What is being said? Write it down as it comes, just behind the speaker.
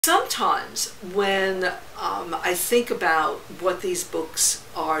Sometimes when I think about what these books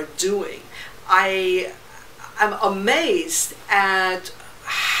are doing, I am amazed at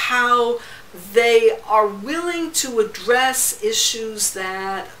how they are willing to address issues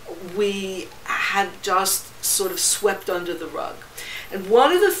that we had just sort of swept under the rug. And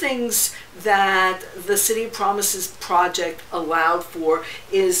one of the things that the City of Promises project allowed for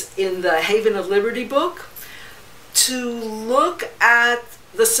is in the Haven of Liberty book to look at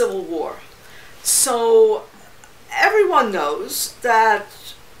the Civil War. So everyone knows that,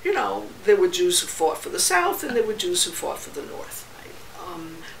 you know, there were Jews who fought for the South and there were Jews who fought for the North. Right?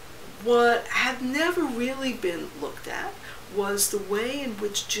 What had never really been looked at was the way in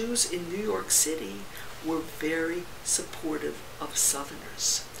which Jews in New York City were very supportive of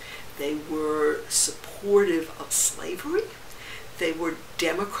Southerners. They were supportive of slavery. They were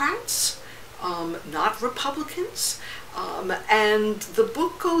Democrats, not Republicans. And the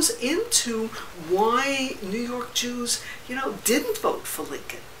book goes into why New York Jews, didn't vote for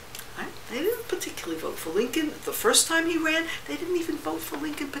Lincoln. Right? They didn't particularly vote for Lincoln the first time he ran. They didn't even vote for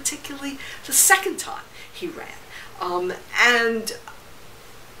Lincoln particularly the second time he ran. And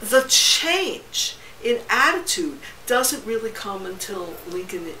the change in attitude doesn't really come until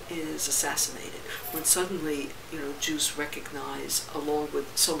Lincoln is assassinated, when suddenly, Jews recognize, along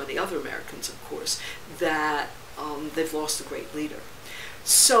with so many other Americans, of course, that they've lost a great leader.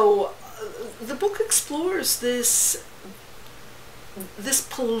 So the book explores this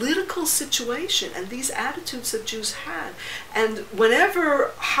political situation and these attitudes that Jews had. And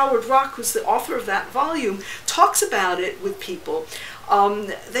whenever Howard Rock, who's the author of that volume, talks about it with people,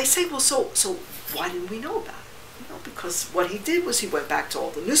 they say, well, so why didn't we know about it? Because what he did was he went back to all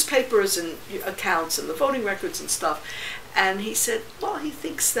the newspapers and accounts and the voting records and stuff, and he said, well, he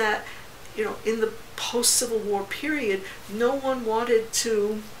thinks that, in the post-Civil War period, no one wanted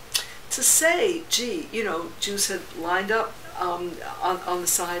to say, gee, Jews had lined up on the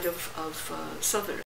side of Southerners.